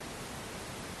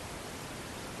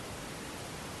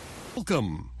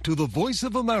Welcome to the Voice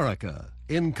of America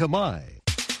in Khmer.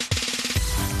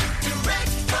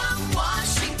 Direct from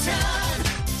Washington,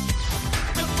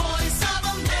 the Voice of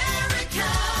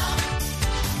America,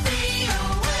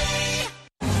 VOA.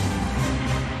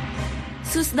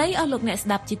 សួស្តីអស់លោកអ្នកស្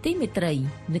ដាប់ជាទីមេត្រី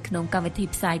នៅក្នុងកម្មវិធី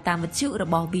ផ្សាយតាមវិទ្យុរ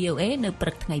បស់ VOA នៅព្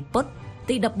រឹកថ្ងៃពុធ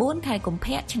ទី14ខែកុម្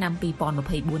ភៈឆ្នាំ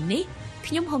2024នេះ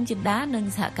ខ្ញុំហុំចិន្តានិង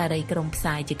សហការីក្រុមផ្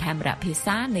សាយជាកាមេរ៉ាភា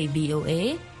សានៃ VOA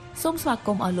សូមស្វាគ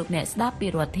មន៍អស់លោកអ្នកស្ដាប់ពី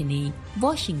រដ្ឋធានី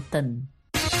Washington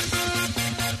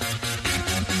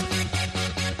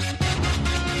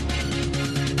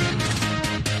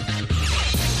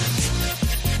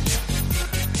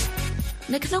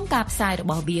នៅក្នុងការផ្សាយរ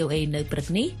បស់ VOA នៅព្រឹក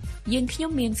នេះយើងខ្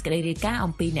ញុំមានសេចក្តីរាយការណ៍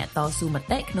អំពីអ្នកតស៊ូម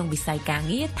តិក្នុងវិស័យការ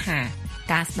ងារថា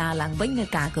ការស្ដារឡើងវិញនូវ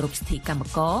ការគោរពសិទ្ធិកម្ម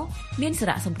ករមានសា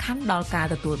រៈសំខាន់ដល់ការ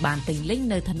ទទួលបានទិញលិញ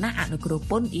នៅឋានៈអនុគ្រោះ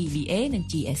ពន្ធ EBA និង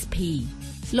GSP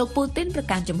លោកពូទីនប្រ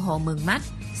កាសចំហមឺងម៉ាត់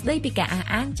ស្ដីពីការអះ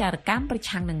អាងចារកម្មប្រ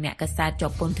ឆាំងនឹងអ្នកកាសែតជា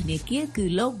ប់ពន្ធនាគារគឺ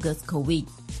លោក Gershkovich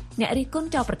អ្នករិះគន់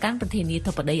ចោទប្រកាន់ប្រធានា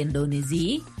ធិបតីឥណ្ឌូនេស៊ី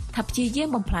ថាព្យាយាម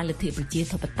បំផ្លាញលទ្ធិប្រជា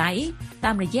ធិបតេយ្យ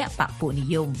តាមរយៈបកពួកនិ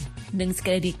យមនិងសេច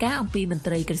ក្តីរាយការណ៍អំពីមន្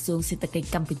ត្រីក្រសួងសេដ្ឋកិច្ច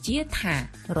កម្ពុជាថា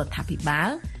រដ្ឋាភិបាល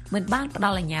មិនបានផ្ដ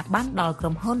ល់អាជ្ញាប័ណ្ណដល់ក្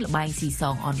រុមហ៊ុនល្បែងស៊ីស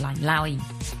ងអនឡាញឡើយ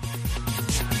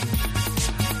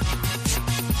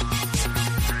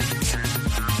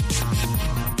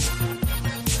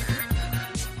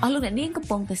អស់លោកអ្នកនាងកំ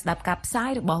ពុងតែស្ដាប់ការផ្សាយ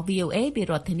របស់ VOA ពី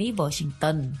រដ្ឋធានី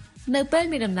Washington នៅពេល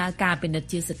មានដំណើរការពិនិត្យ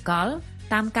ជាសកល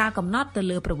តាមការកំណត់ទៅ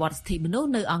លើប្រវត្តិសិទ្ធិមនុស្ស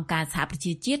នៅអង្គការសហប្រ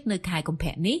ជាជាតិនៅខែកុម្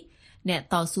ភៈនេះអ្នក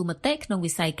តស៊ូមតិក្នុង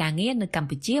វិស័យការងារនៅកម្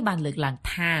ពុជាបានលើកឡើង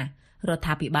ថារដ្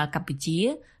ឋាភិបាលកម្ពុជា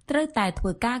ត្រូវតែធ្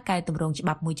វើការកែតម្រង់ច្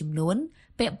បាប់មួយចំនួន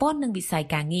ពាក់ព័ន្ធនឹងវិស័យ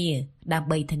ការងារដើម្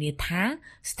បីធានាថា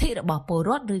សិទ្ធិរបស់ពលរ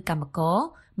ដ្ឋឬកម្មករ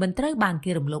មិនត្រូវបាន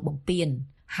គេរំលោភបំពាន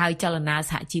ហើយចលនា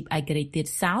សហជីពឯករាជ្យទៀត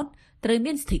សោតត្រូវ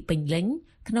មានសិទ្ធិពេញលេញ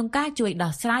ក្នុងការជួយ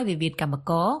ដោះស្រាយវិវាទកម្ម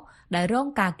ករដែលរង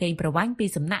ការកេងប្រវ័ញ្ចពី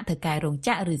សំណាក់ថៅកែរោងច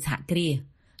ក្រឬសហគ្រាស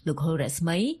លោកហុលរស្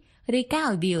មីរាយការណ៍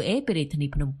ឲ្យ VOA ពីរាជធានី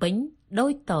ភ្នំពេញដូ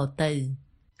ចតទៅ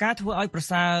ការធ្វើឲ្យប្រ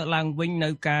សើរឡើងវិញនៅ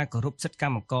ការគោរពសិទ្ធិក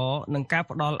ម្មករនិងការ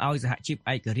ផ្ដល់ឲ្យសហជីព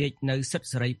ឯករាជ្យនៅសិទ្ធិ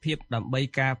សេរីភាពដើម្បី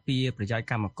ការពារប្រយោជន៍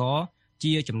កម្មករ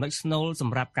ជាចំណុចស្នូលស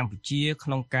ម្រាប់កម្ពុជាក្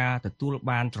នុងការទទួល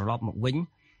បានត្រឡប់មកវិញ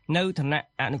នៅឋានៈ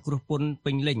អនុគ្រោះពន្ធ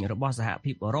ពេញលេញរបស់សហ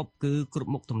ភាពអឺរ៉ុបគឺគ្រ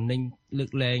ប់មុខទំនិញលើ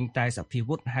កលែងតែសភា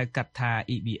វុធហៅកាត់ថា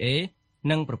EBA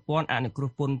និងប្រព័ន្ធអនុគ្រោះ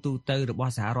ពន្ធទូទៅរប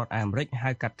ស់សហរដ្ឋអាមេរិក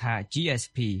ហៅកាត់ថា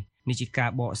GSP នេះជាការ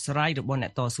បកស្រាយរបស់អ្ន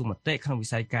កតស៊ូមតិក្នុងវិ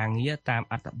ស័យការងារតាម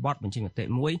អត្ថបទបញ្ចេញមតិ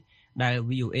មួយដែល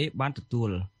VOA បានទទួល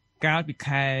កាលពី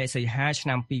ខែសីហាឆ្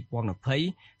នាំ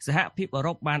2020សហភាពអឺ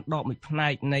រ៉ុបបានដកមួយផ្នែ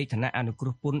កនៃឋានៈអនុគ្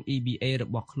រោះពន្ធ EBA រ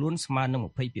បស់ខ្លួនស្មើនឹង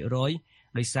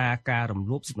 20% ដោយសារការរំ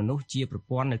លោភសិទ្ធិមនុស្សជាប្រ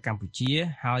ព័ន្ធនៅកម្ពុជា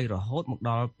ហើយរហូតមក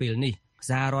ដល់ពេលនេះ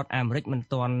សហរដ្ឋអាមេរិកមិន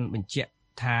ទាន់បញ្ជាក់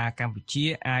ថាកម្ពុជា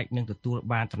អាចនឹងទទួល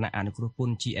បានឋានៈអនុគ្រោះព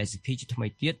ន្ធ GSP ជាថ្មី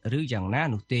ទៀតឬយ៉ាងណា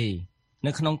នោះទេ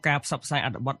នៅក្នុងការផ្សព្វផ្សាយអ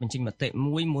ត្ថបទបញ្ចេញមតិ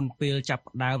មួយមុនពេលចាប់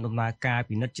ផ្ដើមដំណើរការ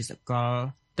ពិនិត្យជាសកល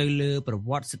ទៅលើប្រវ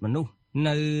ត្តិសិទ្ធិមនុស្ស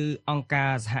នៅអង្គកា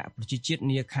រសហប្រជាជាតិ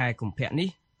នាខែកុម្ភៈនេះ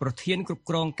ប្រធានគ្រប់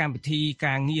គ្រងកម្មវិធី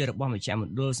ការងាររបស់មជ្ឈម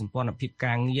ណ្ឌលសម្ព័ន្ធភាព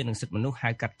ការងារនិងសិទ្ធិមនុស្សហៅ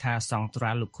កាត់ថាសង្ត្រា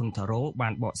លោកខុនថារ៉ូបា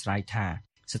នបកស្រាយថា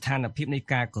ស្ថានភាពនៃ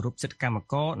ការគោរពសិទ្ធិកម្ម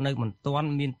ករនៅមិនទាន់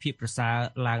មានភាពប្រសើរ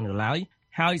ឡើងនៅឡើយ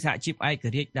ហើយសហជីពឯក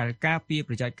រាជ្យដែលការពារ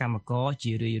ប្រយោជន៍កម្មករ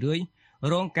ជារឿយៗ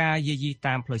រងការយាយី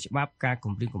តាមផ្លូវច្បាប់ការ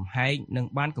គំរាមកំហែងនិង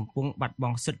បានកំពុងបាត់ប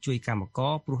ង់សិទ្ធិជួយកម្មក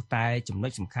រព្រោះតែចំណុ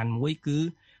ចសំខាន់មួយគឺ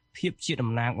ភាពជា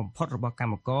តំណាងបំផុតរបស់ក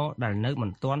ម្មករដែលនៅមិ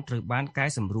នទាន់ត្រូវបានកែ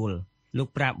សម្រួលលោក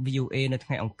ប្រាប់ VOA នៅថ្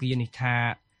ងៃអង្គារនេះថា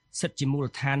សិទ្ធិជាមូល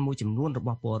ដ្ឋានមួយចំនួនរប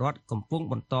ស់ពលរដ្ឋកំពុង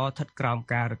បន្តស្ថិតក្រោម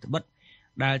ការរឹតបន្តឹង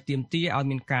ដែលទាមទារឲ្យ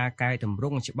មានការកែតម្រ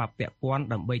ង់ច្បាប់ពាក់ព័ន្ធ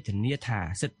ដើម្បីធានាថា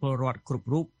សិទ្ធិពលរដ្ឋគ្រប់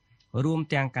រូបរួម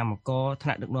ទាំងកម្មករថ្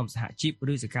នាក់ដឹកនាំសហជីព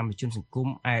ឬសកម្មជនសង្គម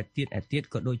ឯទៀត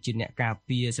ក៏ដូចជាអ្នកការ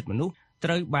ពារសិទ្ធិមនុស្សត្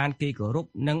រូវបានគេគោរព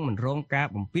និងមិនរងការ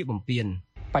បំពារបំពាន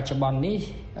បច្ចុប្បន្ននេះ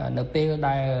នៅពេល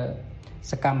ដែល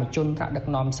សកម្មជនថ្នាក់ដឹក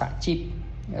នាំសហជីព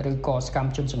ឬក៏សកម្ម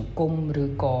ជនសង្គមឬ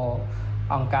ក៏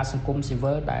អង្គការសង្គមស៊ី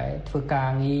វិលដែលធ្វើការ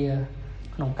ងារ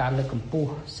ក្នុងការលើកកម្ពស់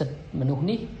សិទ្ធិមនុស្ស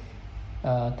នេះ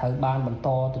ត្រូវបានបន្ត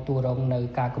ទទួលរងនៅ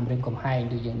ការគំរាមកំហែង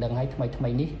ដូចយើងដឹងហើយថ្មី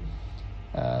នេះ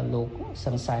លោកស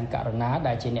ង្សានករណា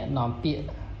ដែលជាអ្នកនាំពាក្យ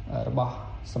របស់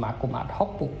សមាគមអាត់ហុក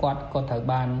ពួកគាត់ក៏ត្រូវ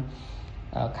បាន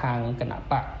ខាងគណៈ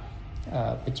បក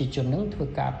ប្រជាជននឹងធ្វើ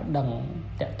ការប្តឹង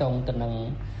តាក់ទងទៅនឹង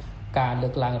ការលើ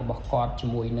កឡើងរបស់គាត់ជា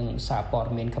មួយនឹងសារព័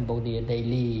ត៌មាន Cambodia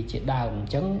Daily ជាដើមអ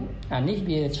ញ្ចឹងអានេះ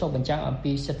វាឆ្លុះបញ្ចាំងអំ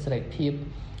ពីសិទ្ធិសេរីភាព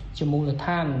ជាមូលដ្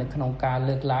ឋាននៅក្នុងការ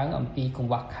លើកឡើងអំពីកង្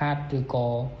វះខាតឬក៏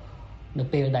នៅ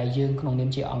ពេលដែលយើងក្នុងនាម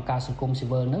ជាអង្គការសង្គមស៊ី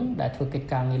វិលនឹងដែលធ្វើកិច្ច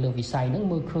ការងារលើវិស័យនឹង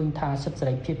មើលឃើញថាសិទ្ធិសេ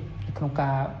រីភាពក្នុងកា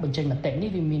របញ្ចេញមតិនេះ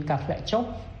វាមានការធ្លាក់ចុះ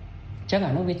ចឹង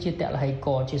អានោះវាជាតលហេក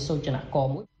ជាសូចនករ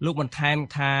មួយលោកបន្ថែម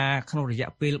ថាក្នុងរយៈ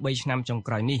ពេល3ឆ្នាំចុង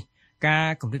ក្រោយនេះការ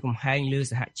គម្រិតកំហែងលើ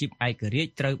សហជីពឯករាជ្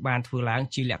យត្រូវបានធ្វើឡើង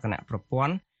ជាលក្ខណៈប្រព័ន្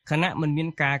ធខណៈមិនមាន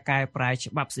ការកែប្រែ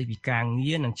ច្បាប់ស្តីពីការ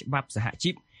ងារនិងច្បាប់សហ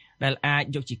ជីពដែលអាច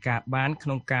យកជាការបានក្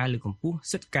នុងការលើកកម្ពស់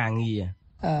សិទ្ធិការងារ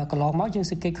កន្លងមកយើង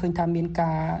សង្កេតឃើញថាមាន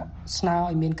ការស្នើ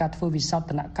ឲ្យមានការធ្វើវិសោ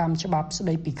ធនកម្មច្បាប់ស្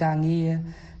តីពីការងារ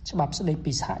ច្បាប់ស្តី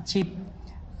ពីសហជីព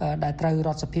ដែលត្រូវរ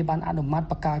ដ្ឋសភាបានអនុម័ត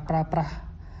បង្កើតប្រើប្រាស់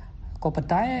ក៏ប៉ុន្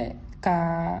តែការ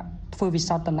ធ្វើវិ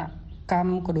សោធនកម្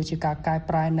មក៏ដូចជាការកែ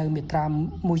ប្រែនៅមាត្រា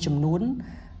មួយចំនួន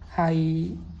ហើយ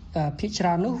ភាគច្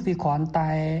រើននោះវាគ្រាន់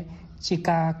តែជា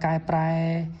ការកែប្រែ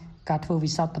ការធ្វើ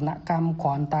វិសោធនកម្មគ្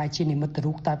រាន់តែជានិមិត្ត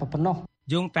រូបតែប៉ុណ្ណោះ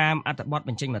យោងតាមអត្ថបទប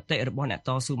ញ្ចេញមតិរបស់អ្នកត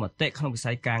ស៊ូមតិក្នុងវិ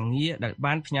ស័យការងារដែល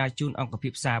បានផ្ញើជូនអង្គភា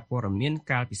ពសារព័ត៌មាន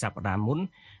កាលពីសប្តាហ៍មុន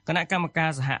គណៈកម្មការ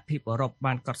សហភាពអឺរ៉ុប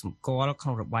បានកត់សម្គាល់ក្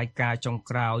នុងរបាយការណ៍ចុង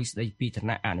ក្រោយស្តីពីឋា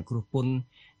នៈអនុគ្រោះពន្ធ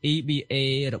EBA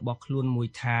របស់ខ្លួនមួយ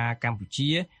ថាកម្ពុជា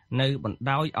នៅបណ្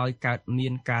ដោយឲ្យកើតមា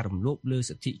នការរំលោភលើ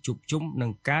សិទ្ធិជួបជុំនិ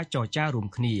ងការចរចារួម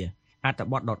គ្នាអត្ថ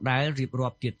បទដដែលរៀបរា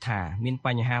ប់ទៀតថាមានប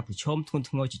ញ្ហាប្រឈមធ្ងន់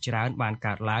ធ្ងរជាច្រើនបាន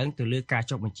កើតឡើងទៅលើការ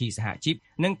ចុះបញ្ជីសហជីព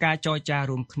និងការចរចា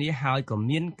រួមគ្នាហើយក៏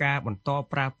មានការបន្ត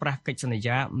ប្រើប្រាស់កិច្ចសន្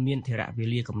យាមានថេរវេ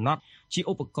លាកំណត់ជា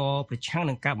ឧបករណ៍ប្រឆាំង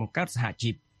នឹងការបង្កើតសហជី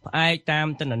ពផ្អែកតាម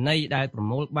ទិន្នន័យដែលប្រ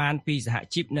មូលបានពីសហ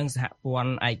ជីពនិងសហព័ន្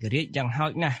ធឯករាជ្យយ៉ាងហោ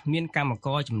ចណាស់មានកម្មក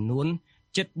រចំនួន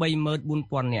ជិត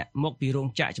 34,000 នាក់មកពីរោង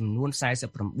ចក្រចំនួន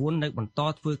49នៅបន្ត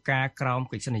ធ្វើការក្រោម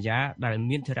កិច្ចសន្យាដែល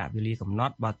មានថេរវេលាកំណ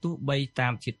ត់បើទោះបីតា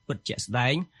មជាតិពិតជាក់ស្ដែ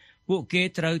ងពួកគេ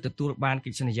ត្រូវទទួលបានកិ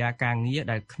ច្ចសន្យាការងារ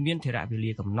ដែលគ្មានថេរវេ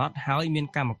លាកំណត់ហើយមាន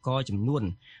កម្មករចំនួន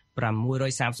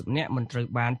630នាក់មិនត្រូវ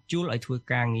បានជួលឲ្យធ្វើ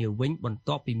ការងារវិញបន្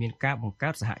ទាប់ពីមានការបង្កើ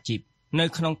តសហជីពនៅ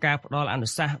ក្នុងការផ្ដល់អនុ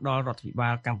សាសន៍ដល់រដ្ឋាភិបា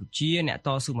លកម្ពុជាអ្នកត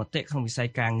ស៊ូមតិក្នុងវិស័យ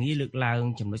ការងារលើកឡើង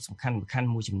ចំណុចសំខាន់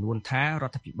មួយចំនួនថារ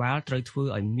ដ្ឋាភិបាលត្រូវធ្វើ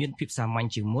ឲ្យមានភាពសាមញ្ញ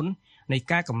ជាងមុននៃ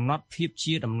ការកំណត់ភាព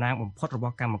ជាតំណាងបំផុតរប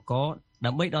ស់កម្មករ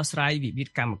ដើម្បីដោះស្រាយវិវាទ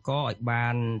កម្មករឲ្យបា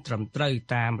នត្រឹមត្រូវ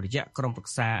តាមរយៈក្រុមប្រឹ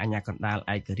ក្សាអាជ្ញាកណ្ដាល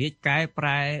ឯករាជ្យកែប្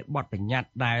រែបទបញ្ញត្តិ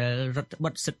ដែលរដ្ឋបិ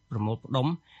ទសិទ្ធិប្រមូលផ្ដុំ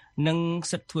និង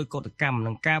សិទ្ធិធ្វើកោតកម្ម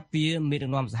និងការពារមេដឹក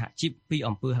នាំសហជីពពី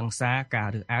អំពើហិង្សាការ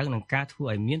រើសអើងនិងការធ្វើ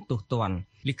ឲ្យមានទោសទណ្ឌ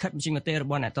លិខិតបញ្ចេញមតិរ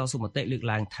បស់អ្នកតស៊ូមតិលើក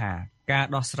ឡើងថាការ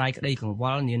ដោះស្រាយក្តីកង្វ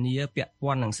ល់នានាពាក់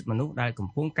ព័ន្ធនឹងសិទ្ធិមនុស្សដែលកំ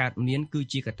ពុងកើតមានគឺ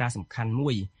ជាកត្តាសំខាន់មួ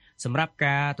យសម្រាប់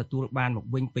ការទទួលបានមក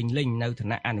វិញពេញលេញនៅឋា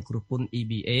នៈអនុគ្រោះពន្ធ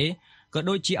EBA ក៏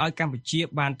ដូចជាឲ្យកម្ពុជា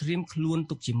បានត្រៀមខ្លួន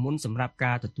ទុកជាមុនសម្រាប់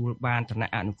ការទទួលបានឋានៈ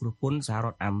អនុគ្រោះពន្ធសហរ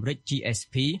ដ្ឋអាមេរិក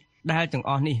GSP ដែលទាំង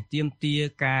អស់នេះទាមទារ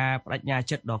ការបដិញ្ញា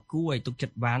ចិត្តដ៏គួរឲ្យទុកចិ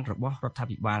ត្តបានរបស់រដ្ឋា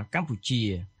ភិបាលកម្ពុជា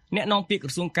អ្នកនាំពាក្យក្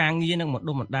រសួងការងារនិងបណ្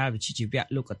ដុំបណ្ដាលវិជ្ជាជីវៈ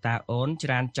លោកកតាអូនច្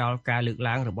រានចោលការលើក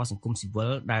ឡើងរបស់សង្គមស៊ីវិ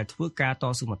លដែលធ្វើការត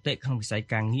ស៊ូមតិក្នុងវិស័យ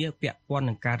ការងារពាក់ព័ន្ធ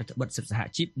នឹងការរដ្ឋបិទសិទ្ធិសហ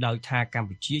ជីពដោយថាកម្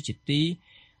ពុជាជាទី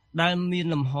ដែលមាន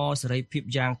លំហសេរីភាព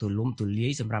យ៉ាងទូលំទូលា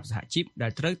យសម្រាប់សហជីពដែ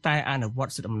លត្រូវតែអនុវត្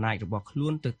តសិទ្ធិអំណាចរបស់ខ្លួ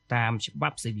នទៅតាមច្បា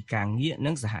ប់ស្តីពីការងារ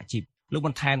និងសហជីពលោកប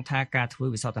ន្ថែមថាការធ្វើ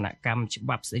វិសោធនកម្មច្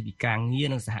បាប់ស្តីពីការងារ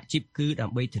និងសហជីពគឺដើ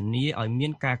ម្បីធានាឲ្យមា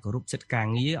នការគោរពសិទ្ធិការ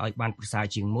ងារឲ្យបានប្រសើរ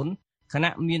ជាងមុនខ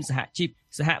ណៈមានសហជីព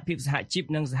សហភាពសហជីព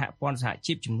និងសហព័ន្ធសហ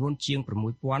ជីពចំនួនជាង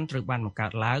 6,000 ត្រូវបានបង្កើ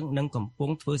តឡើងនិងកំពុង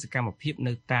ធ្វើសកម្មភាព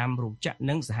នៅតាមរោងចក្រ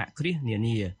និងសហគ្រាសនា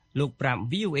នាលោកប្រាប់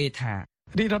VOA ថារ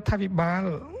ដ្ឋាភិបាល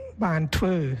បានធ្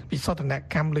វើវិសោធន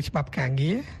កម្មលើច្បាប់ការ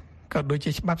ងារក៏ដូច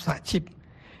ជាច្បាប់សហជីព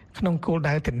ក្នុងគោល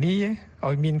ដៅធានា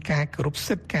ឲ្យមានការគោរព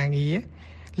សិទ្ធិការងារ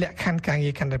លក្ខខណ្ឌការងា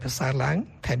រកាន់តែប្រសើរឡើង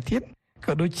ថែមទៀត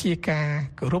ក៏ដូចជាការ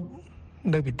គោរព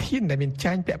នៅវិធានដែលមាន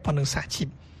ចែងពាក់ព័ន្ធនឹងសហជីព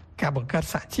ការបង្កើត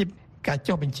សហជីពការ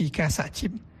ចុះបញ្ជីការសហជី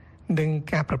ពនិង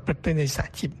ការប្រព្រឹត្តទៅនៃសហ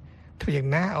ជីពធ្វើយ៉ាង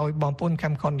ណាឲ្យបងប្អូនក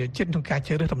ម្មករនិយោជិតក្នុងការជ្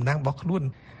រើសរើសតំណែងរបស់ខ្លួន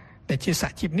ដែលជាសហ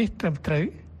ជីពនេះត្រឹមត្រូវ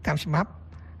តាមច្បាប់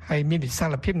ហើយមានវិសា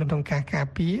លភាពនៅក្នុងការការ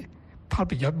ពារផល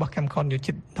ប្រយោជន៍របស់កម្មករនិយោ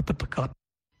ជិតដល់ពិតប្រាកដ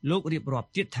លោករៀបរាប់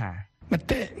ទៀតថាម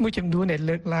តិមួយចំនួនដែល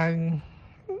លើកឡើង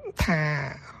ថា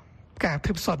ការធ្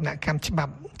វើវិសោធនកម្មច្បា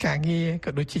ប់ការងារក៏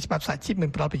ដូចជាច្បាប់សហជីពមិន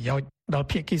ផ្ដល់ប្រយោជន៍ដល់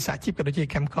ភាគីសហជីពក៏ដូចជា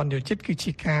កម្មករនិយោជិតគឺ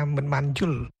ជាការមិនបានយ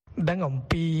ល់ដឹងអំ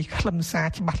ពីខ្លឹមសារ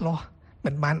ច្បាស់លាស់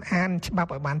មិនបានអានច្បាប់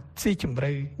ឲ្យបានស៊ីជម្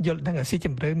រៅយល់ដឹងឲ្យស៊ីជ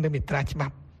ម្រៅនៅមាត្រាច្បា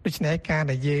ប់ដូច្នេះការ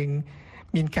ដែលយើង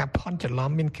មានការភ័ន្តច្រឡំ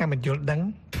មានការមិនយល់ដឹង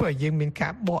ធ្វើឲ្យយើងមានកា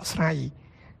របកស្រាយ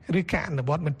ឬការអនុវ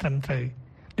ត្តមិនត្រឹមត្រូវ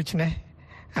ដូច្នេះ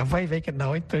អ្វីៗក៏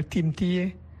ដោយត្រូវទាមទារ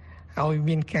ឲ្យ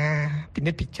មានការពិ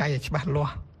និត្យពិច័យឲ្យច្បាស់លា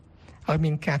ស់ឲ្យមា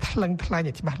នការថ្លឹងថ្លែង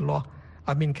ឲ្យច្បាស់លាស់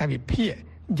ឲ្យមានការវិភាគ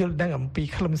យល់ដឹងអំពី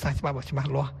ខ្លឹមសារច្បាប់ឲ្យច្បាស់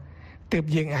លាស់ទើប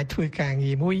យើងអាចធ្វើការ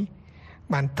ងារមួយ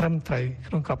បានត្រឹមត្រូវ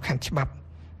ក្នុងក្របខ័ណ្ឌច្បាប់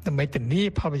ដើម្បីធានា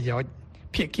ផលប្រយោជន៍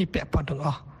ភាគីពាក់ព័ន្ធទាំងអ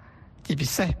ស់ជាពិ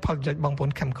សេសផលប្រយោជន៍បងប្អូ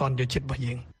នកម្មករនិយោជិតរបស់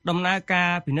យើងដំណើរការ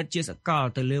ពិនិត្យជាសកល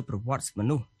ទៅលើប្រវត្តិម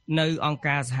នុស្ស នៅអង្គ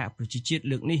ការសហប្រជាជាតិ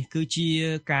លើកនេះគឺជា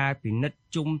ការពិនិត្យ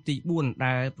ជុំទី4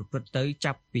ដែលប្រព្រឹត្តទៅ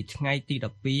ចាប់ពីថ្ងៃទី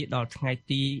12ដល់ថ្ងៃ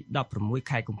ទី16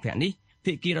ខែកុម្ភៈនេះ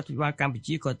ភាគីរដ្ឋាភិបាលកម្ពុ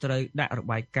ជាក៏ត្រូវដាក់រ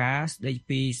បាយការណ៍ស្ដី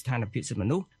ពីស្ថានភាពសិទ្ធិម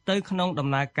នុស្សទៅក្នុងដំ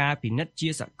ណើរការពិនិត្យជា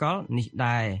សកលនេះ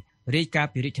ដែររាយការ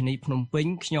ណ៍ពីរាជធានីភ្នំពេញ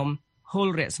ខ្ញុំហុល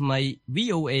រស្មី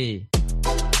VOA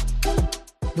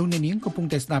លោកអ្នកនាងកំពុង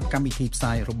តែស្ដាប់កម្មវិធីផ្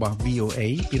សាយរបស់ VOA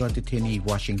ពីរដ្ឋធានី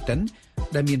Washington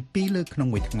ដែលមាន2លើកក្នុង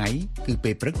មួយថ្ងៃគឺ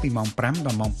ពេលព្រឹកពីម៉ោង5ដ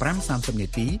ល់ម៉ោង 5:30 នា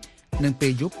ទីនិងពេ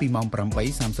លយប់ពីម៉ោង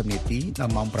 8:30 នាទីដ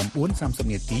ល់ម៉ោង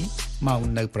 9:30 នាទីមក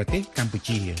នៅប្រទេសកម្ពុ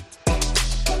ជា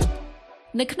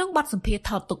នៅក្នុងបទសម្ភាសន៍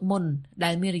ថតទុកមុនដែ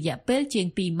លមានរយៈពេលជាង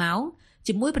2ម៉ោង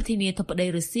ជាមួយប្រធានាធិបតី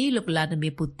រុស្ស៊ីលោក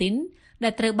Vladimir Putin ដែ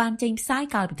លត្រូវបានចេញផ្សាយ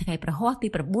កាលពីថ្ងៃប្រហ័សទី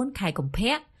9ខែកុម្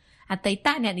ភៈអតីត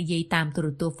អ្នកនិយាយតាមទូរ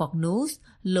ទស្សន៍ Fox News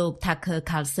លោក Tucker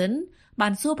Carlson បា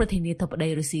នសួរប្រធានាធិបតី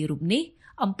រុស្ស៊ីរូបនេះ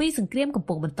អំពីសង្គ្រាមកំ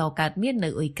ពុងបន្តកើតមាននៅ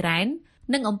អ៊ុយក្រែន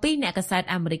និងអំពីអ្នកកាសែត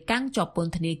អាមេរិកកាំងជាប់ព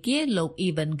ន្ធនាគារលោក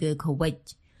Evan Gershkovich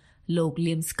លោក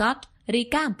Liam Scott រាយ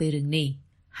ការណ៍អំពីរឿងនេះ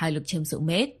ហើយលោកឈឹមសុ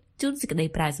មេតជួនសេចក្តី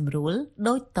ប្រាយសម្រួល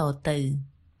ដូចតទៅ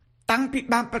តាំងពី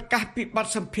បានប្រកាសពីបទ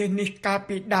សម្ភាសន៍នេះកាល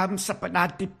ពីដើមសប្តា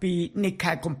ហ៍ទី2នៃ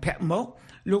ខែកុម្ភៈមក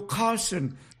លោក Carlson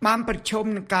បានប្រជុំ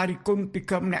នឹងការរិះគន់ពី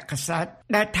ក្រុមអ្នកកាសែត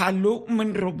ដែលថាលោកមិន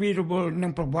រវីរវល់នឹ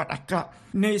ងប្រវត្តិអាក្រក់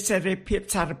នៃសេរីភាព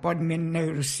សារព័ត៌មាននៅ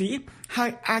រុស្ស៊ីហើ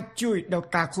យអាចជួយដល់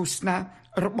ការឃោសនា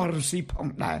របស់រុស្ស៊ីផង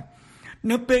ដែរ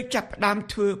នៅពេលចាប់ផ្ដើម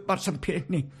ធ្វើបទសម្ភាសន៍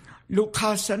នេះលោក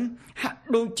Carlson ហាក់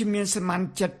ដូចជាមានសមាន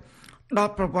ចិត្តដ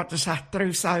ល់ប្រវត្តិសាស្ត្រត្រូ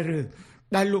វសើរើ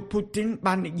ដែលលោក Putin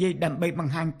បាននិយាយដើម្បីប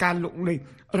ង្ហាញការលុកលុយ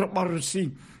របស់រុស្ស៊ី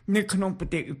នៅក្នុងប្រ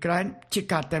ទេសអ៊ុយក្រែនជា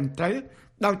ការត្រឹមត្រូវ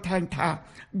ដោយថ្លែងថា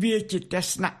វាជាទស្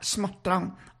សនៈស្មោះត្រង់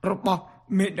របស់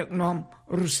មេដឹកនាំ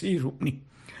រុស្ស៊ីរូបនេះ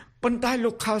ប៉ុន្តែលោ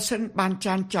ក Carlson បាន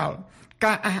ចាញ់ចោល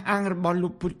ការអះអាងរបស់លោ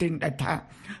ក Putin ដែលថា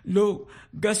លោក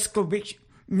Gershkovich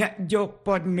អ្នកយក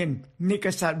ព័ត៌មាននៃ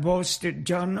កាសែត Wall Street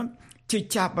Journal ជា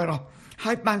ចាប់បរោះ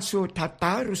ហើយបានសួរថា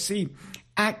តើរុស្ស៊ី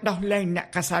អាចដោះលែងអ្នក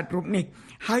កាសែតរូបនេះ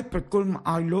ហើយប្រគល់មក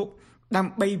ឲ្យលោកដើ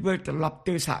ម្បីវិលត្រឡប់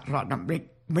ទៅសហរដ្ឋអាមេរិក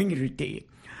វិញឬទេ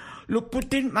លោក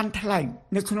Putin បានថ្លែង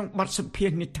នៅក្នុងបទសម្ភាស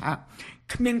ន៍នេះថា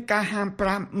គ្មានការហាម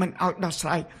5មិនឲ្យដោះស្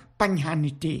រាយបញ្ហា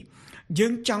នេះទេយើ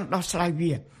ងចង់ដោះស្រាយ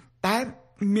វាតែ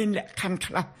មានលក្ខខណ្ឌ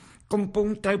ខ្លះកំពុង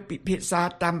ត្រូវពិភាក្សា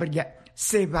តាមរយៈ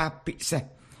សេវាពិសេស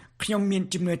ខ្ញុំមាន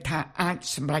ជំនឿថាអាច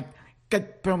សម្រេចកិច្ច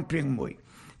ព្រមព្រៀងមួយ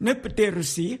នៅប្រទេសរុ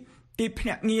ស្ស៊ីទីភ្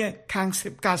នាក់ងារខាងស៊ើ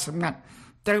បការសម្ងាត់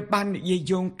ត្រូវបាននិយាយ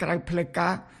យោងក្រៅផ្លូវកា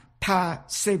រថា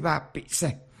សេវាពិសេ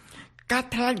សការ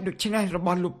ថ្លែងដូចនេះរប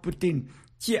ស់លោក Putin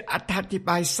ជាអត្ថាធិប្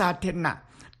បាយសាធារណៈ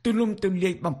ទូលំទូលា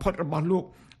យបំផុតរបស់លោក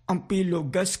អំពីលោក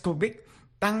Gershkovich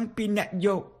តាំងពីអ្នកយ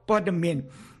កព័ត៌មាន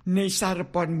នៃសារ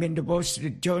ព័ត៌មាន The Wall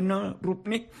Street Journal រូប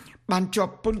នេះបានជា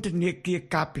ប់ពន្ធនាគារ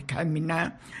កាលពីខែមីនា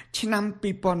ឆ្នាំ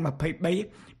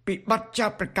2023ពីបទចោទ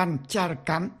ប្រកាន់ចារ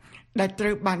កម្មដែលត្រូ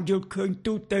វបានយល់ឃើញ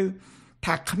ទូទៅ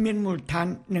ថាគ្មានមូលដ្ឋាន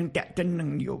និងតេតិននឹង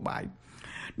នយោបាយ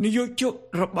នយោជក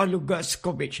របស់លោក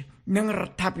Gershkovich និងរ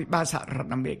ដ្ឋាភិបាលសហរដ្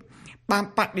ឋអាមេរិកបាន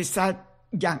បដិសេធ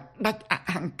យ៉ាងដាច់អ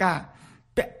ហង្ការ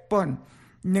ពាក់ព័ន្ធ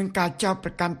នឹងការចោទប្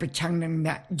រកាន់ប្រឆាំងនឹង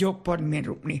អ្នកយកព័ត៌មាន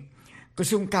រូបនេះក្រ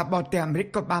សួងការបរទេសអាមេរិក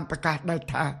ក៏បានប្រកាសដោយ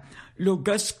ថាលោក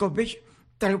Gershkovich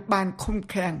ត្រូវបានឃុំ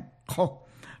ឃាំងខុស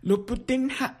លោក Putin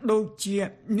ហាក់ដូចជា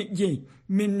និយាយ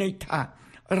មានន័យថា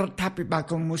រដ្ឋាភិបាល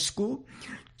ក្រុងមូស្គូ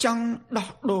ចង់ដោះ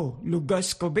ដូរលោក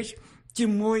Gershkovich ជា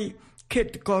មួយឃាត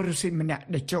កររុស្ស៊ីម្នាក់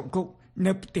ដែលជាប់គុក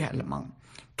នៅប្រទេសអាល្លឺម៉ង់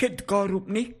ឃាតកររូប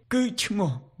នេះគឺឈ្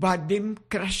មោះ Vadim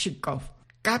Krashikov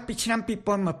កាលពីឆ្នាំ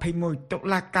2021តុ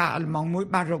លាការអាល្លឺម៉ង់មួយ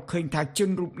បានរកឃើញថាជន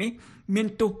រូបនេះមាន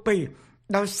ទោសពេក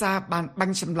ដោយសារបានបា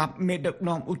ញ់សម្លាប់មេដឹក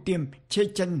នាំឧទាមឆេ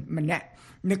ចិនម្នាក់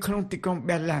នៅក្នុងទីក្រុង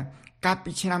ប៊ែរឡាំងកាល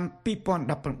ពីឆ្នាំ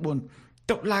2019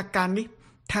តុលាការនេះ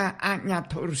ថាអាជ្ញា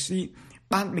ធររុស្ស៊ី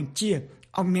បានបញ្ជា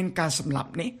ឲ្យមានការសម្លា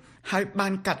ប់នេះហើយបា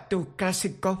នកាត់ទោស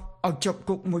Krashikov ឲ្យជាប់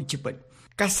គុកមួយជីវិត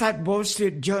កាសែត Wall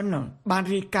Street Journal បាន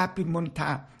រាយការណ៍ពីមុនថា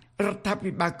រដ្ឋា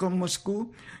ភិបាលក្រុងមូស្គូ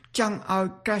ចង់ឲ្យ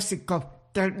Krashikov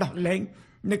ត្រូវដោះលែង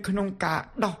នៅក្នុងការ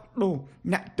ដោះដូរ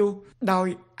អ្នកទោសដោយ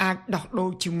អាចដោះដូរ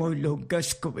ជាមួយលោក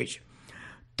Gershkovich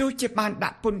ទោះជាបានដា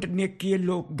ក់ពន្ធនាគារ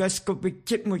លោក Gershkovich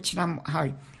ជិត1ឆ្នាំមកហើយ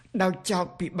ដោយចោទ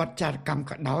ពីបទចារកម្ម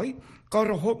ក៏ដោយក៏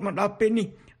រហូតមកដល់ពេលនេះ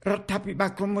រដ្ឋាភិបាល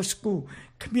ក្រុងមូស្គូ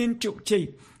គ្មានជោគជ័យ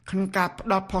ក្នុងការផ្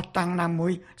ដោតផុសតាំងណាមួ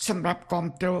យសម្រាប់គាំ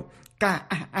ទ្រការ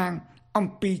អះអាងអំ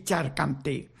ពីចារកម្ម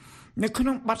ទេនៅក្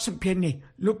នុងបទសម្ភាសន៍នេះ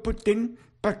លោក Putin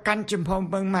ប្រកាន់ចំហ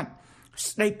មើងម៉ាត់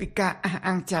ស្ដីពីការអះ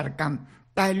អាងចារកម្ម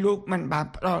តែលោកមិនបាន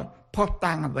ផ្ដល់ផុស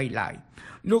តាំងអ្វីឡើយ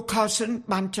លោក Carlson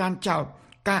បានចានចោល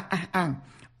ការអះអាង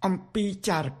អំពី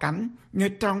ចារកម្មនៅ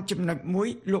ត្រង់ចំណុចមួយ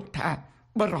លោកថា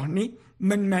បរិះនេះ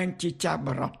មិនមែនជាចាប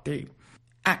រិះទេ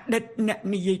អតីតអ្នក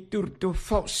និយាយទូរទស្សន៍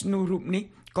Fox News រូបនេះ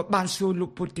ក៏បានសួរលោ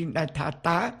កពូទីនដែរថា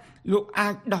តើលោកអា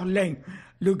ចដោះលែង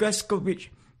Lukashevich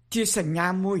ជាសញ្ញា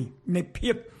មួយនៃ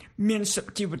ភាពមានសុ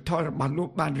ជីវធម៌របស់លោក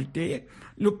បានឬទេ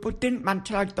លោកពូទីនបាន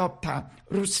ឆ្លើយតបថា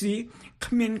រុស្ស៊ី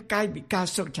គ្មានកាយវិការ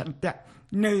សុខចន្ទៈ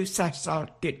នៅសេសសល់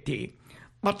ទៀតទេ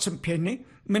បទសម្ភាសន៍នេះ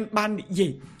មិនបាននិយា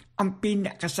យអំពីអ្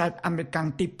នកកាសែតអាមេរិក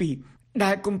ទី2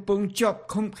ដែលកំពុងជាប់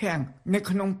ឃុំឃាំងនៅ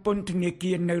ក្នុងពន្ធនា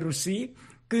គារនៅរុស្ស៊ី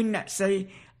គឺអ្នកស្រី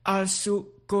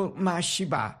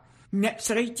Alsukomasheva អ្នក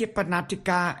ស្រីជាបណ្ណាធិ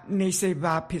ការនៃសេ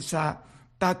វាភាសា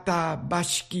តាតាបា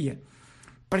ស្គី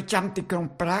ប្រចាំទីក្រុង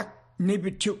ប្រាកនៃ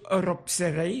វិទ្យុអឺរ៉ុបសេ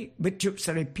រីវិទ្យុ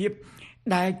សេរីភាព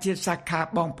ដែលជាសាខា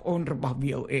បងប្អូនរបស់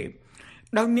VOA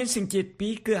ដោយមានសញ្ជាតិពី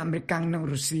រគឺអាមេរិកនិង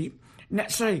រុស្ស៊ីអ្នក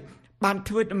ស្រីបាន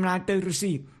ធ្វើដំណើរទៅរុស្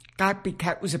ស៊ីកាលពី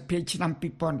ខែឧសភាឆ្នាំ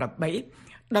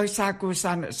2013ដោយសារគូ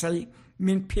សារអ្នកស្រី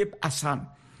មានភាពអាសន្ន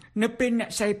នៅពេលអ្នក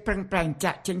ស្រីប្រឹងប្រែង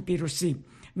ចាក់ចេញពីរុស្ស៊ី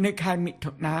នៅខែមិ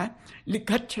ថុនាលិ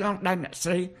ខិតឆ្លងដែនអ្នកស្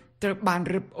រីត្រូវបាន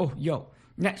រឹបអូសយក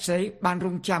អ្នកស្រីបានរ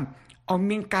ងចាំឲ្យ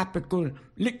មានការប្រគល់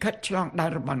លិខិតឆ្លងដែន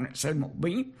របស់អ្នកស្រីមក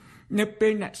វិញនៅពេ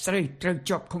លអ្នកស្រីត្រូវ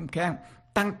ជាប់ឃុំឃាំង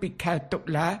តាំងពីខែតុ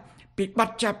លាពីបទ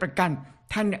ចោទប្រកាន់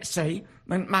ថាអ្នកស្រី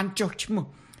មិនបានចុះឈ្មោះ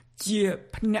ជា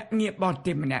ភ្នាក់ងារបរ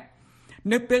ទេសម្នាក់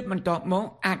នៅពេលបន្ទាប់មក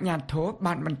អាជ្ញាធរ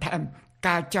បានបន្ថែម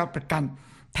ការចោទប្រកាន់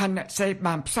ថាអ្នកស្រី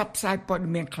បានផ្សព្វផ្សាយព័ត៌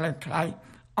មានคล้ายៗ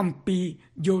អំពី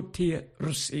យោធា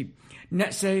រុស្ស៊ីអ្ន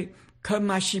កស្រី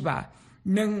Khmer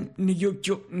និងនាយកជ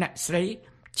ក់អ្នកស្រី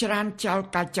ច្រានចោល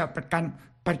ការចោទប្រកាន់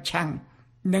ប្រឆាំង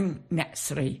នឹងអ្នក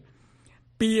ស្រី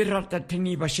ពីរដ្ឋធា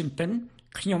នី Washington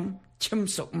ខ្ញុំឈឹម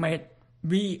សុមេត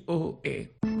VOA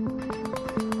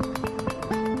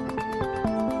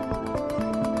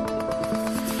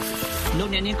លោក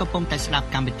អ្នកនាងកំពុងតែស្ដាប់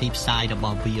កម្មវិធីផ្សាយរប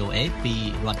ស់ VOA ពី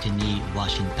រដ្ឋធានី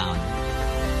Washington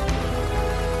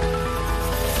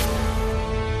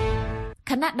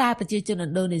ខណៈដែលប្រជាជនឥ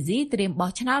ណ្ឌូនេស៊ីត្រៀម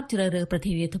បោះឆ្នោតជ្រើសរើសប្រ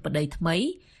ធានាធិបតីថ្មី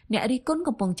អ្នករិះគន់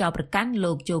កំពុងចោទប្រកាន់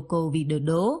លោកជូកូវីដូ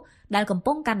ដូដែលកំ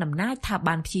ពុងកាន់អំណាចថា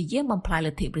បានព្យាយាមបំផ្លាញល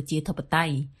ទ្ធិប្រជាធិបតេ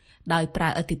យ្យដោយប្រើ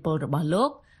ឥទ្ធិពលរបស់លោក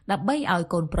ដើម្បីឲ្យ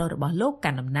កូនប្រុសរបស់លោក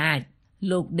កាន់អំណាច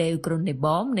លោក Dev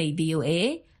Kronebom នៃ VOA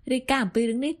រាយការណ៍អំពី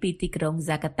រឿងនេះពីទីក្រុងហ្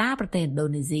សាកាតាប្រទេសឥណ្ឌូ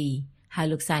នេស៊ីហើយ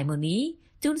លោក Simoni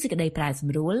ជួនសេចក្តីប្រាយស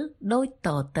ម្រួលដូចត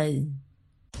ទៅ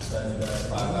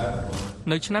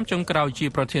នៅឆ្នាំចុងក្រោយជា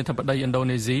ប្រធានាធិបតីឥណ្ឌូ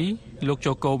នេស៊ីលោក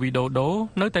ជូកូវីដូដូ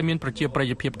នៅតែមានប្រជាប្រិ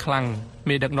យភាពខ្លាំង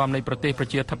មេដឹកនាំនៃប្រទេសប្រ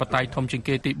ជាធិបតេយ្យធំជាង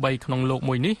គេទី3ក្នុងโลก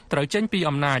មួយនេះត្រូវចេញពី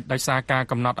អំណាចដោយសារការ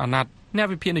កំណត់អាណត្តិអ្នក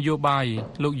វិភាគនយោបាយ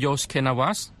លោក Yos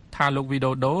Kenawas ថាលោកវី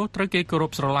ដូដូត្រូវគេគោរ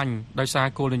ពស្រឡាញ់ដោយសារ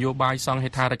គោលនយោបាយសង្ហេ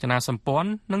ដ្ឋារចនាសម្ព័ន្ធ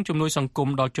និងជំនួយសង្គម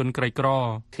ដល់ជនក្រីក្រ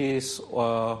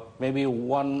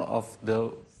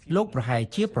លោកប្រហែល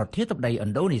ជាប្រធានាធិបតីឥ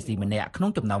ណ្ឌូនេស៊ីម្នាក់ក្នុ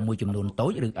ងចំណោមមួយចំនួនតូ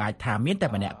ចឬអាចថាមានតែ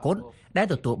ម្នាក់គត់ដែល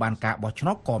ទទួលបានការបោះឆ្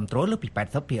នោតគាំទ្រលើសពី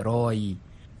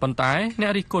 80% ប៉ុន្តែអ្ន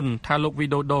ករិះគន់ថាលោកវី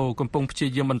ដូដូកំពុងព្យា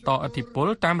យាមបន្តឥទ្ធិពល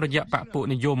តាមរយៈបកពួក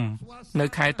និយមនៅ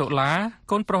ខែតុលា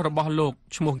កូនប្រុសរបស់លោក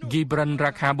ឈ្មោះ Gibran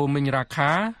Rakhabuming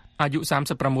Rakha អាយុ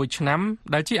36ឆ្នាំ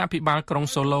ដែលជាអភិបាលក្រុង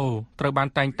សូឡូត្រូវបាន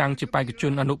តែងតាំងជាបេក្ខជ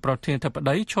នអនុប្រធានាធិប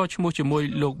តីឈរឈ្មោះជាមួយ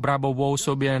លោក Prabowo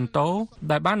Subianto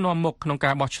ដែលបាននាំមុខក្នុង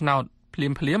ការបោះឆ្នោតភ្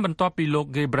លាមបន្ទាប់ពីលោក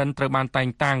Gibran ត្រូវបានតែង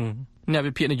តាំងអ្នក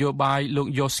វិភាគនយោបាយលោក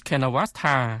Yos Kenawas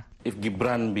ថា If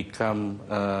Gibran become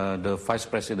the vice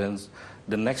president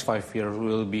the next 5 years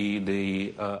will be the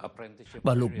apprenticeship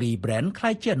បើលោក Gibran ក្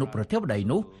លាយជាអនុប្រធានាធិបតី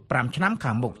នោះ5ឆ្នាំ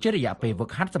ខាងមុខជារយៈពេលវឹក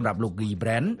ហាត់សម្រាប់លោក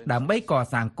Gibran ដើម្បីក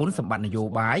សាងគុណសម្បត្តិនយោ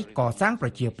បាយកសាងប្រ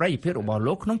ជាប្រិយភាពរបស់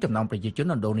លោកក្នុងចំណោមប្រជាជ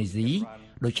នឥណ្ឌូនេស៊ី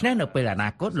ដូច្នេះនៅពេលអនា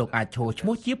គតលោកអាចឈរឈ្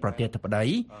មោះជាប្រធានាធិបតី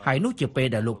ហើយនោះជាពេល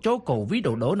ដែលលោកជូកូវី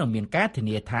ដូដូនឹងមានការធា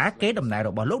នាថាកេរដំណែលរ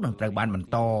បស់លោកនឹងត្រូវបានបន្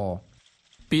ត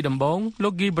ពីដំបូងលោ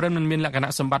ក Gibran មិនមានលក្ខ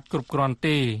ណៈសម្បត្តិគ្រប់គ្រាន់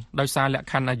ទេដោយសារលក្ខ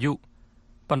ខណ្ឌអាយុ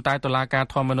ប៉ុន្តែតុលាការ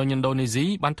ធម្មនុញ្ញឥណ្ឌូនេស៊ី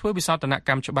បានធ្វើវិសោធនក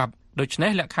ម្មច្បាប់ដូច្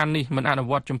នេះលក្ខខណ្ឌនេះមិនអនុ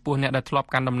វត្តចំពោះអ្នកដែលធ្លាប់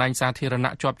កាន់តំណែងសាធារ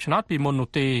ណៈជាប់ឆ្នោតពីមុននោះ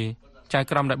ទេចៅ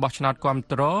ក្រមដែលបោះឆ្នោតគាំ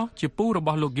ទ្រជាពូរប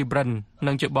ស់លោក Gibran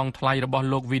និងជាបងថ្លៃរបស់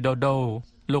លោក Widodo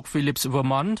លោក Philip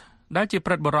Vermont ដែលជា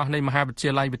ព្រឹទ្ធបរិះនៃមហាវិទ្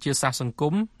យាល័យវិទ្យាសាស្ត្រសង្គ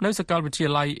មនៅសាកលវិទ្យា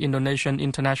ល័យ Indonesian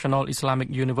International Islamic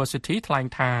University ថ្លែង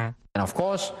ថា And of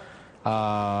course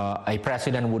a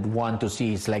president would want to see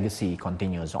his legacy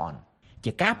continues on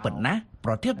ជាការពិតណាស់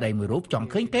ប្រធានាធិបតីមួយរូបចង់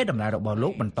ឃើញកេរដំណែលរបស់លោ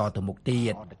កបន្តទៅមុខទៀ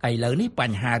តឥឡូវនេះប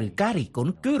ញ្ហាឬការរិះគ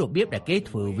ន់គឺរបៀបដែលគេ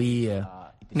ធ្វើវា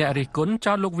អ្នករិះគន់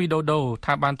ចោទលោក Widodo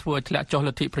ថាបានធ្វើឲ្យធ្លាក់ចុះល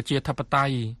ទ្ធិប្រជាធិបតេ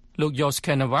យ្យលោក Yos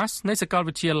Kenawas នៃសាកល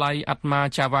វិទ្យាល័យ Atma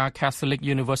Java Catholic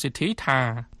University ថា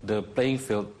The playing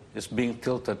field is being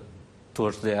tilted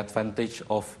towards the advantage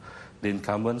of the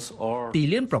incumbents or ទី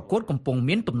លានប្រកួតកំពុង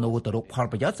មានទំនោរទៅរកផល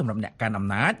ប្រយោជន៍សម្រាប់អ្នកកាន់អំ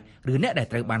ណាចឬអ្នកដែល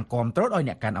ត្រូវបានគាំទ្រដោយ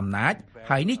អ្នកកាន់អំណាច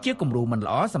ហើយនេះជាគំរូមិន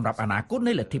ល្អសម្រាប់អនាគត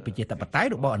នៃលទ្ធិប្រជាធិបតេយ្យ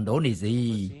របស់ឥណ្ឌូនេស៊ី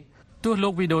ទោះលោ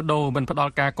កវីដូដូមិនផ្ដ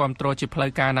ល់ការគាំទ្រជាផ្លូ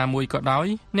វការណាមួយក៏ដោយ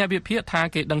អ្នកវិភាគថា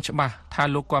គេដឹងច្បាស់ថា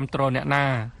លោកគាំទ្រអ្នកណា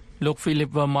លោក Philip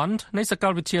Vermont នៃសាក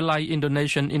លវិទ្យាល័យ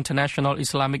Indonesian International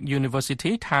Islamic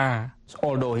University ថា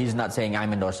Although he's not saying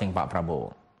I'm endorsing Pak Prabowo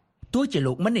ទោះជា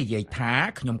លោកមិននិយាយថា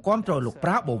ខ្ញុំគាំទ្រលោកប្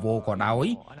រាក់បូវក៏ដោយ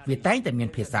វាតែងតែមាន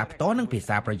ភាសាផ្ទាល់និងភា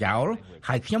សាប្រយោល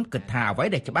ហើយខ្ញុំគិតថាអ្វី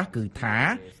ដែលច្បាស់គឺថា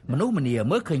មនុស្សម្នា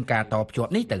មើលឃើញការតភ្ជា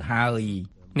ប់នេះទៅហើយ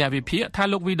អ្នកវិភាគថា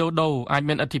លោកវីដូដូអាច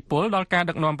មានឥទ្ធិពលដល់ការ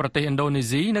ដឹកនាំប្រទេសឥណ្ឌូនេ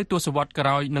ស៊ីនៅទសវត្សរ៍ក្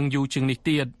រោយនិងយូរជាងនេះ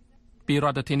ទៀតពីរ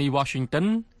ដ្ឋធានី Washington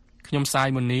ខ្ញុំសាយ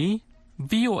មុនី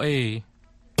VOA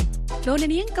លោក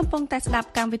នាងកំពុងតែស្ដាប់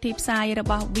កម្មវិធីផ្សាយរ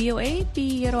បស់ VOA ពី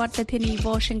រដ្ឋធានី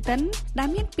Washington ដែល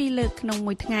មាន2លើកក្នុង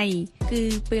មួយថ្ងៃគឺ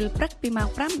ពេលព្រឹកពីម៉ោង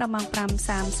 5 ដល់ម៉ោង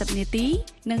 5:30 នាទី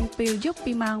និងពេលយប់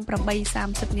ពីម៉ោង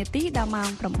 8:30 នាទីដល់ម៉ោង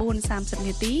 9:30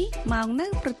 នាទីមកនៅ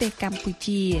ប្រទេសកម្ពុ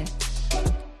ជា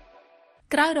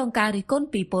ក្រោយរងការរិះគន់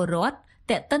ពីពលរដ្ឋ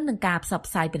ទាក់ទិននឹងការផ្សព្វ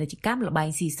ផ្សាយពាណិជ្ជកម្មល្បែង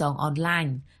ស៊ីសងអនឡាញ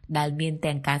ដែលមាន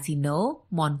ទាំងកាស៊ីណូ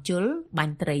មន់ជុល បា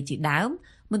ញ់ត្រីជាដើម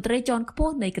មន្ត្រីជាន់ខ្ព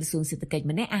ស់នៃក្រសួងសេដ្ឋកិច្ត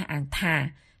ម្នាក់អះអាងថា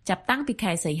ចាប់តាំងពី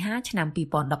ខែសីហាឆ្នាំ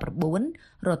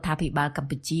 2019 រដ្ឋាភិបាលកម្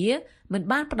ពុជាមិន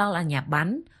បានផ្ដល់អាជ្ញាប័ណ្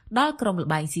ណដល់ក្រុមល្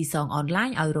បែងស៊ីសងអនឡាញ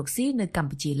ឲ្យរកស៊ីនៅកម្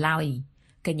ពុជាឡើយ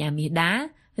កញ្ញាមាសដា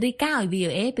រីកាឲ្យ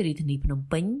VOA ពីរាជធានីភ្នំ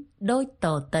ពេញដូចត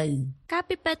ទៅការ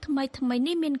ពីពេលថ្មី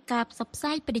នេះមានការផ្សព្វផ្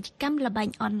សាយពាណិជ្ជកម្មល្បែង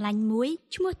អនឡាញមួយ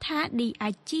ឈ្មោះថា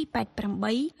DIG88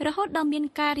 រហូតដល់មាន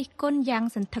ការរិះគន់យ៉ាង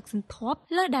សន្ធឹកសន្ធាប់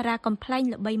លើតារាកំប្លែង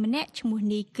ល្បីម្នាក់ឈ្មោះ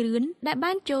នីគ្រឿនដែល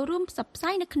បានចូលរួមផ្សព្វផ្សា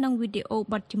យនៅក្នុងវីដេអូ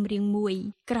បទចម្រៀងមួយ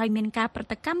ក្រោយមានការប្រ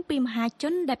តិកម្មពីមហាជ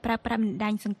នដែលប្រើប្រាស់បណ្ដា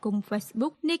ញសង្គម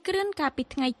Facebook នីគ្រឿនកាលពី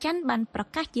ថ្ងៃច័ន្ទបានប្រ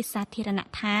កាសជាសាធារណៈ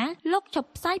ថាលោកចុះ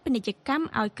ផ្សាយពាណិជ្ជកម្ម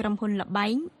ឲ្យក្រុមហ៊ុនល្បែ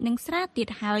ងនិងស្រាទៀត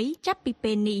ហើយចាប់ពី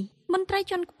ពេលនេះមន្ត្រី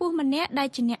ជាន់ខ្ពស់ម្នាក់ដែល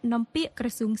ជាអ្នកនាំពាក្យក្រ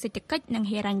សួងសេដ្ឋកិច្ចនិង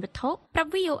ហិរញ្ញវត្ថុប្រា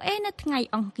ប់ VOA នៅថ្ងៃ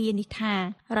អង្គារនេះថា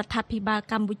រដ្ឋាភិបាល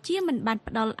កម្ពុជាមិនបាន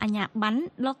ផ្ដល់អាជ្ញាប័ណ្ណ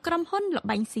ដល់ក្រុមហ៊ុនល្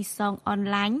បែងស៊ីសងអន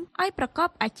ឡាញឲ្យប្រកប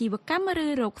អាជីវកម្មឬ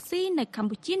រកស៊ីនៅកម្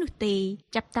ពុជានោះទេ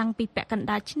ចាប់តាំងពីពាក់កណ្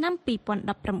ដាលឆ្នាំ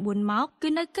 2019 មកគឺ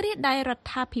នៅគ្រាដែលរដ្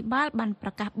ឋាភិបាលបានប្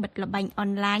រកាសបិទល្បែងអ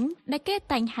នឡាញដែលគេ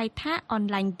តែងហៅថា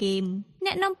online game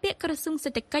អ្នកនាំពាក្យក្រសួងសេ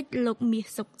ដ្ឋកិច្ចលោកមាស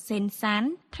សុកសេនសាន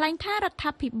ថ្លែងថារដ្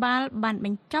ឋាភិបាលបានប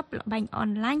ញ្ចប់ល្បែងអ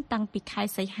នឡាញតាំងពីខែ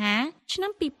សីហាឆ្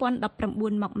នាំ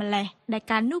 2019 មកម្លេះដែល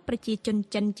កាលនោះប្រជាជន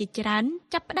ចិនជាច្រើន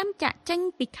ចាប់ផ្ដើមចាកចេញ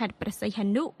ពីខេត្តព្រះសីហ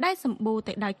នុដែលសម្បូរ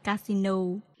ទៅដោយកាស៊ីណូ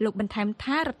លោកបន្ថែម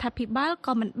ថារដ្ឋាភិបាល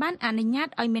ក៏មិនបានអនុញ្ញាត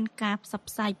ឲ្យមានការផ្សព្វ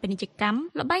ផ្សាយពាណិជ្ជកម្ម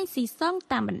ល្បែងស៊ីសង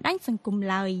តាមបណ្ដាញសង្គម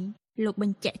ឡើយលោកប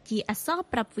ញ្ជាក់ជាអក្សរ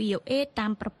ប្រាប់ VOA តា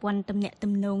មប្រព័ន្ធទំនាក់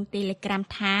ទំនង Telegram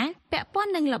ថាពាក់ព័ន្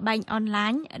ធនឹងល្បែងអនឡា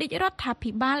ញរាជរដ្ឋា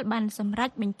ភិបាលបានសម្រេច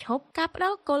បញ្ឈប់ការផ្ដ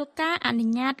ល់គោលការណ៍អនុ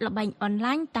ញ្ញាតល្បែងអន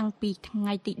ឡាញតាំងពីថ្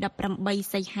ងៃទី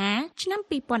18សីហាឆ្នាំ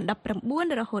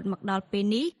 2019 រហូតមកដល់ពេល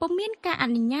នេះពុំមានការអ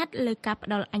នុញ្ញាតលើការផ្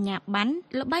ដល់អាជ្ញាប័ណ្ណ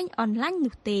ល្បែងអនឡាញ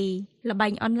នោះទេល្បែ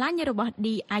ងអនឡាញរបស់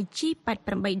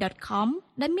dig88.com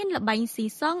ដែលមានល្បែងស៊ី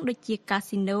សងដូចជាកា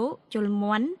ស៊ីណូជលម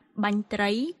ន់បាញ់ត្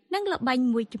រីនិងល្បែង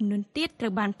មួយចំនួនទៀតត្រូ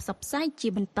វបានផ្សព្វផ្សាយជា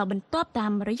បន្តបន្ទាប់តា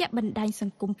មរយៈបណ្ដាញស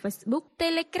ង្គម Facebook,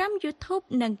 Telegram, YouTube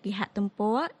និងគេហទំ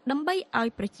ព័រដើម្បីឲ្យ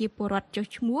ប្រជាពលរដ្ឋចុះ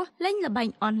ឈ្មោះលេងល្បែង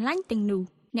អនឡាញទាំងនោះ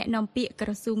អ្នកនាំពាក្យក្រ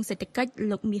សួងសេដ្ឋកិច្ច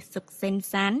លោកមាសសុកសេន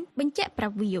សានបញ្ជាក់ប្រា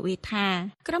ប់ VOA ថា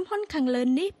ក្រុមហ៊ុនខាងលើ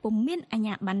នេះពុំមានអាជ្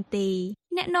ញាប័ណ្ណទេ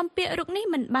អ្នកនាំពាក្យរូបនេះ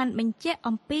មិនបានបញ្ជាក់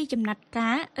អំពីចំណាត់កា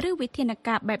រឬវិធាន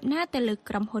ការបែបណាទៅលើ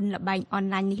ក្រុមហ៊ុនល្បែងអន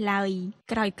ឡាញនេះឡើយ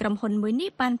ក្រោយក្រុមហ៊ុនមួយនេះ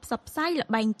បានផ្សព្វផ្សាយល្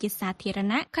បែងជាសាធារ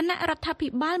ណៈគណៈរដ្ឋាភិ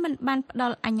បាលមិនបានផ្ដ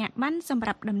ល់អាជ្ញាប័ណ្ណសម្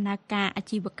រាប់ដំណើរការអា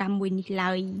ជីវកម្មមួយនេះ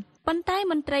ឡើយប៉ុន្តែ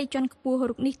មន្ត្រីជាន់ខ្ពស់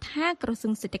រូបនេះថាក្រសួ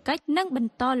ងសេដ្ឋកិច្ចនឹងប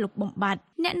ន្តលុបបំបាត់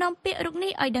អ្នកនាំពាក្យរូប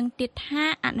នេះឲ្យដឹងទៀតថា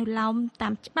អនុលោមតា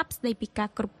មច្បាប់ស្តីពីការ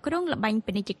គ្រប់គ្រងល្បែង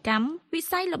ពាណិជ្ជកម្មវិ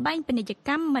ស័យល្បែងពាណិជ្ជក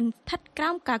ម្មមិនស្ថិតក្រោ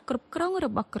មការគ្រប់គ្រងរ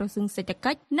បស់ក្រសួងសេដ្ឋ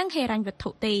កិច្ចនិងហិរញ្ញវត្ថុ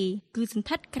ទេគឺស្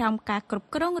ថិតក្រោមការគ្រប់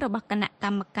គ្រងរបស់គណៈក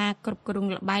ម្មការគ្រប់គ្រង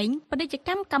ល្បែងពាណិជ្ជក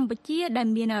ម្មកម្ពុជាដែល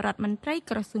មានរដ្ឋមន្ត្រី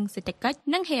ក្រសួងសេដ្ឋកិច្ច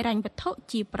និងហិរញ្ញវត្ថុ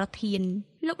ជាប្រធាន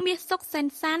លោកមាសសុកសេន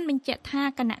សានបញ្ជាក់ថា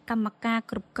គណៈកម្មការ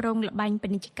គ្រប់គ្រងល្បែងពា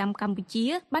ណិជ្ជកម្មកម្ពុជា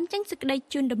បានចេញសេចក្តី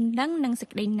ជូនដំណឹងនិងសេច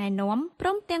ក្តីណែនាំព្រ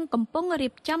មទាំងកំពុងរៀ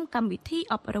បចំកម្មវិធី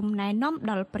អប់រំណែនាំ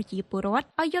ដល់ប្រជាពលរដ្ឋ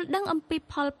ឲ្យយល់ដឹងអំពី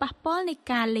ផលប៉ះពាល់នៃ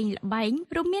ការលេងល្បែង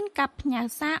រួមមានការផ្ញើ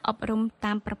សារអប់រំ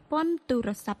តាមប្រព័ន្ធទូរ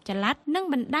ស័ព្ទចល័តនិង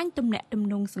បណ្ដាញទំនាក់ទំ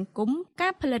នងសង្គមកា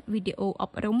រផលិតវីដេអូអ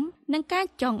ប់រំនិងការ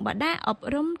ចងបដាអប់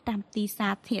រំតាមទីសា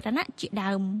ធារណៈជា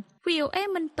ដើមVOA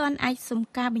មិនទាន់អាចសុំ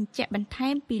ការបញ្ជាក់បន្ថែ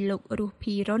មពីលោករស់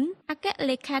ភីរុនអគ្គ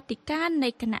លេខាធិការនៃ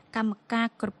គណៈកម្មការ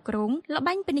គ្រប់គ្រងល្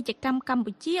បែងពាណិជ្ជកម្មកម្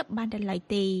ពុជាបានដល់ឡើយ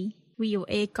ទេ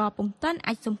VOA ក៏ពុំទាន់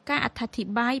អាចសុំការអត្ថាធិ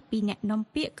ប្បាយពីអ្នកនាំ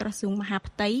ពាក្យក្រសួងមហា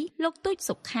ផ្ទៃលោកទូច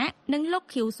សុខៈនិងលោក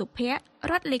ខៀវសុភ័ក្រ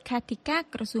រដ្ឋលេខាធិការ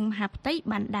ក្រសួងមហាផ្ទៃ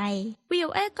បានដែរ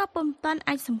VOA ក៏ពុំទាន់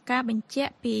អាចសុំការបញ្ជា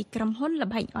ក់ពីក្រុមហ៊ុនល្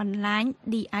បែងអនឡាញ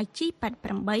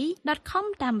dig88.com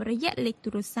តាមរយៈលេខទូ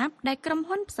រស័ព្ទដែលក្រុម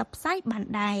ហ៊ុនផ្សព្វផ្សាយបាន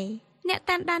ដែរអ្នក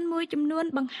តាមដានមួយចំនួន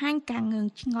បង្ហាញការងឿង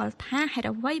ឆ្ងល់ថាហេតុ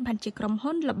អ្វីបានជាក្រុម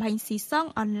ហ៊ុនល្បែងស៊ីសង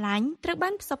អនឡាញត្រូវបា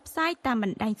នផ្សព្វផ្សាយតាមប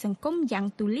ណ្ដាញសង្គមយ៉ាង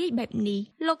ទូលាយបែបនេះ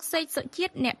លោកសេកសុជា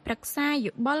តិអ្នកប្រឹក្សា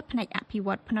យោបល់ផ្នែកអភិវ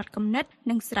ឌ្ឍផ្នត់គំនិត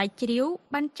និងស្រាវជ្រាវ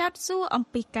បានចោទសួរអំ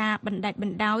ពីការបណ្ដាច់ប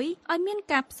ណ្ដោយឲ្យមាន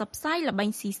ការផ្សព្វផ្សាយល្បែង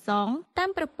ស៊ីសងតាម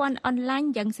ប្រព័ន្ធអនឡាញ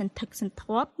យ៉ាងសន្ធឹកសន្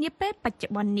ធាប់នាពេលបច្ចុ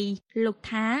ប្បន្ននេះលោក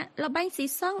ថាល្បែងស៊ី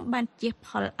សងបានជះផ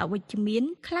លអវិជ្ជមាន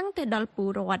ខ្លាំងទៅដល់ពល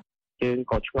រដ្ឋយើង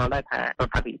ក៏ឆ្ងល់ដែរថារ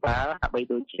ដ្ឋាភិបាលហាក់បី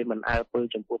ដូចជាមិនអើពើ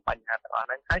ចំពោះបញ្ហាទាំងអស់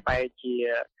ហ្នឹងហើយបែរជា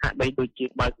ហាក់បីដូចជា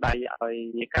បើកដៃឲ្យ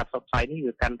មានការផ្សព្វផ្សាយនេះ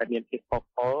វាកាន់តែមានភាពផុស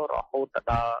ផុលរហូត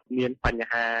ដល់មានបញ្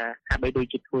ហាហាក់បីដូច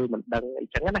ជាធ្វើមិនដឹងអី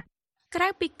ចឹងណាក្រៅ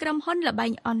ពីក្រុមហ៊ុនល្បែ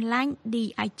ងអនឡាញ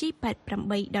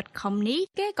dig88.com នេះ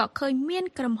គេក៏ឃើញមាន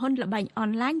ក្រុមហ៊ុនល្បែងអ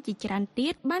នឡាញជាច្រើនទៀ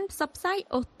តបានផ្សព្វផ្សាយ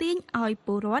អូសទាញឲ្យព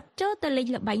លរដ្ឋចូលទៅលេង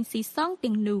ល្បែងស៊ីសង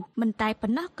ទាំងនោះមិនតែប៉ុ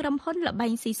ណ្ណោះក្រុមហ៊ុនល្បែ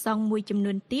ងស៊ីសងមួយចំ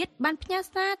នួនទៀតបានផ្ញើ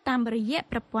សារតាមរយៈ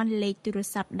ប្រព័ន្ធលេខទូរ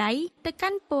ស័ព្ទដៃទៅកា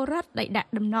ន់ពលរដ្ឋដែលដាក់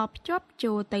តំណភ្ជាប់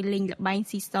ចូលទៅលេងល្បែង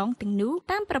ស៊ីសងទាំងនោះ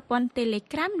តាមប្រព័ន្ធ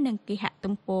Telegram និងគេហ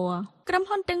ទំព័រក្រុម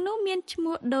ហ៊ុនទាំងនោះមានឈ្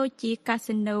មោះដូចជា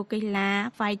Casino កីឡា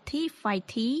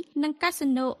Fighty និង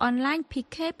Casino Online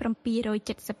PK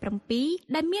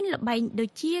 777ដែលមានល្បែងដូច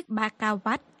ជាបាកា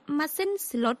វ៉ាត់ម៉ាស៊ីន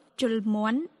ស្លុតជលម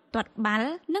ន់ទាត់បា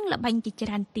ល់និងល្បែងជាច្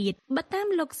រើនទៀតបើតាម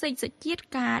លោកសេកសុជាតិ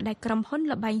ការដែលក្រុមហ៊ុន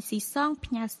ល្បែងស៊ីសង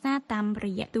ផ្ញើសារតាមរ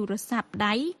យៈទូរស័ព្ទ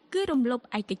ដៃគឺរំលោភ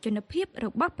ឯកជនភាពរ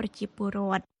បស់ប្រជាពលរ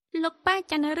ដ្ឋលោកប៉ា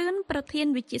ច័ន្ទរឿនប្រធាន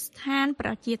វិទ្យាស្ថានប្រ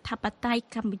ជាធិបតេយ្យ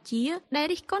កម្ពុជាដែល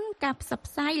រិះគន់ការផ្សព្វ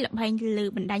ផ្សាយល្បែងលើ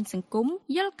បណ្ដាញសង្គម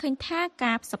យល់ឃើញថា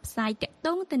ការផ្សព្វផ្សាយទាក់ទ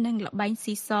ងទៅនឹងល្បែង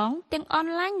ស៊ីសងទាំងអន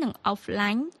ឡាញនិងអូហ្វ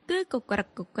ឡាញគឺកក្រឹក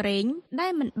កក្រែងដែ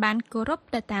លមិនបានគោរព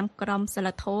ទៅតាមក្រមសីល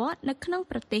ធម៌នៅក្នុង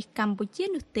ប្រទេសកម្ពុជា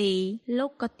នោះទេលោក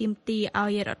ក៏ទាមទារឲ្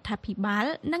យរដ្ឋាភិបាល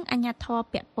និងអាជ្ញាធរ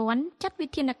ពាក់ព័ន្ធចាត់វិ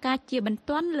ធានការជាបន្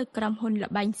ទាន់លើក្រុមហ៊ុន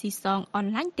ល្បែងស៊ីសងអន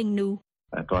ឡាញទាំងនោះ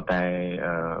តើតែ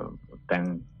ទាំង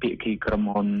ភាគីក្រុម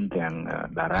ហ៊ុនទាំង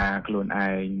តារាខ្លួនឯ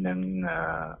ងនិង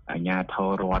អាជ្ញាធរ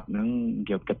រដ្ឋនឹង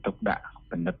យកចិត្តទុកដាក់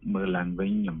ពិនិត្យមើលឡើងវិ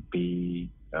ញអំពី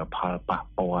ផលប៉ះ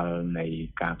ពាល់នៃ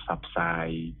ការផ្សព្វផ្សាយ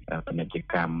ពាណិជ្ជ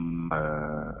កម្ម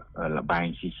ល្បែង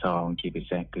ស៊ីសងជាពិ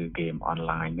សេសគឺហ្គេមអន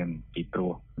ឡាញហ្នឹងពីព្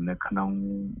រោះនៅក្នុង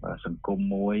សង្គម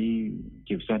មួយ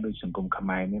ជាពិសេសដូចសង្គមខ្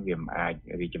មែរនេះវាមិនអាច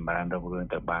រីកចម្រើនរុងរឿង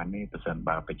ទៅបានទេប្រសិន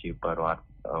បើប្រជាពលរដ្ឋ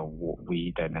វក់វី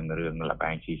តែនឹងរឿងល្បែ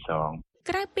ងស៊ីសង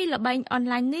ក្រៅពីល្បែងអន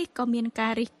ឡាញនេះក៏មានកា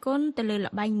ររិះគន់ទៅលើ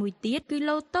ល្បែងមួយទៀតគឺ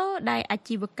ឡូតូដែលអា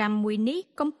ជីវកម្មមួយនេះ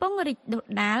កំពុងរីកដុះ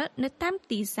ដាលនៅតាម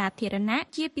ទីសាធារណៈ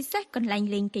ជាពិសេសកន្លែង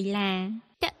លេងកីឡា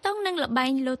តាក់ទងនឹងល្បែ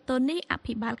ងឡូតូនេះអ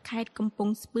ភិបាលខេត្តកំព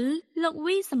ង់ស្ពឺលោក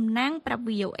វីសំណាងប្រាប់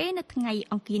VOA នៅថ្ងៃ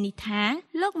អង្គារនេះថា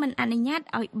លោកមិនអនុញ្ញាត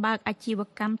ឲ្យបើកអាជីវ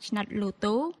កម្មឆ្នោតឡូ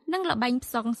តូនិងល្បែង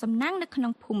ផ្សងសំណាងនៅក្នុ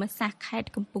ងភូមិសាស្ត្រខេត្ត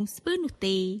កំពង់ស្ពឺនោះ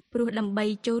ទេព្រោះដើម្បី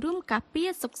ចូលរួមការពារ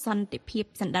សុខសន្តិភាព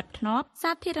សណ្ដាប់ធ្នាប់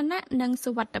សាធារណៈនិង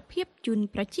សុវត្ថិភាពជូន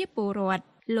ប្រជាពលរដ្ឋ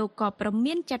លោកក៏ប្រ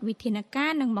មានចាត់វិធានកា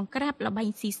រនិងបង្ក្រាបល្បែង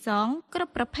ស៊ីសងគ្រ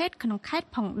ប់ប្រភេទក្នុងខេត្ត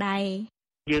ផងដែរ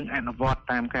យើងអនុវត្ត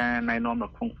តាមការណែនាំរប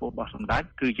ស់គង់ហ្វូរបស់សម្ដេច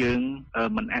គឺយើង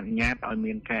មិនអនុញ្ញាតឲ្យ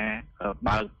មានការ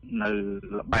បើកនៅ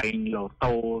ល្បែងឡូ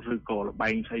តូឬក៏ល្បែ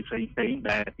ងផ្សេងៗ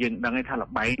ដែលយើងដឹងថា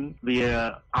ល្បែងវា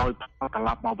ឲ្យផលត្រឡ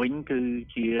ប់មកវិញគឺ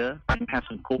ជាបញ្ហា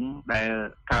សង្គមដែល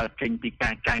កើតចេញពីកា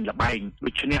រចាញ់ល្បែងដូ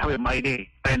ច្នេះហើយមិនអីទេ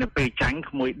តែនៅពេលចាញ់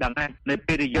ក្មួយដឹងហើយនៅ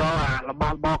ពេលដែលយករប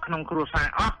ស់របរក្នុងគ្រួសារ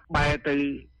អស់បែរទៅ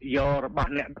យករបស់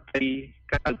អ្នកដទៃ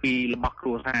ទៅពីរបស់គ្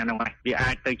រួសារហ្នឹងហើយវាអា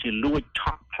ចទៅជាលួចឆ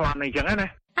ក់ប្លន់អីចឹងណា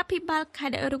អភិបាលខេ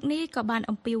ត្តរូបនេះក៏បាន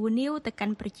អំពាវនាវទៅកា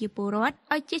ន់ប្រជាពលរដ្ឋ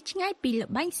ឲ្យជៀសឆ្ងាយពីល្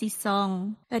បែងស៊ីសង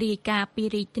រាយការណ៍ពី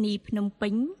រាជធានីភ្នំពេ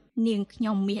ញនាងខ្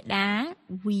ញុំមាសដា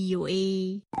VOA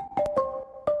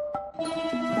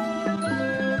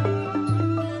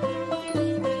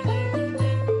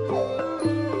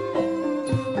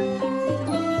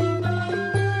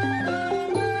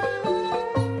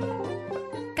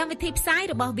កម្មវិធីផ្សាយ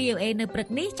របស់ VOA នៅព្រឹក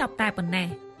នេះចប់តែប៉ុណ្ណេះ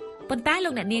ប៉ុន្តែលោ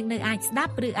កអ្នកនាងនៅអាចស្ដា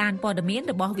ប់ឬអានព័ត៌មាន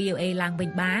របស់ VOA ឡើងវិញ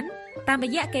បានតាមរ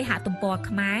យៈគេហទំព័រ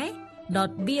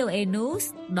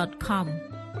khmer.voanews.com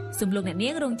សូមលោកអ្នកនា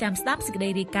ងរងចាំស្ដាប់សេចក្តី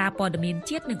រាយការណ៍ព័ត៌មាន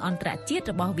ជាតិនិងអន្តរជាតិ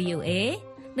របស់ VOA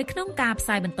នៅក្នុងការផ្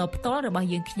សាយបន្តផ្ទាល់របស់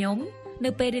យើងខ្ញុំនៅ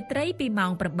ពេលរាត្រីពីម៉ោ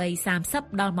ង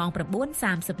 8:30 ដល់ម៉ោង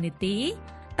 9:30 នាទី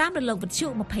តាមរលកវិទ្យុ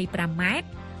 25 ម៉ែត្រ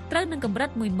ត្រូវនឹងកម្រិត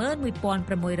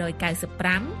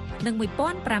 11695 និង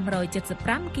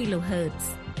 1575 kHz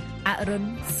អរុន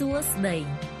សួស្តី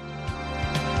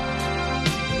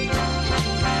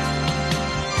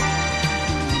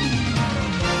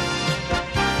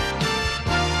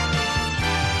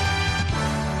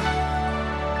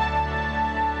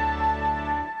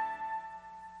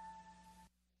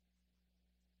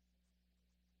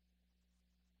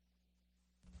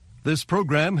This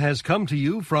program has come to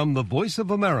you from the Voice of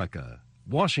America,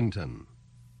 Washington.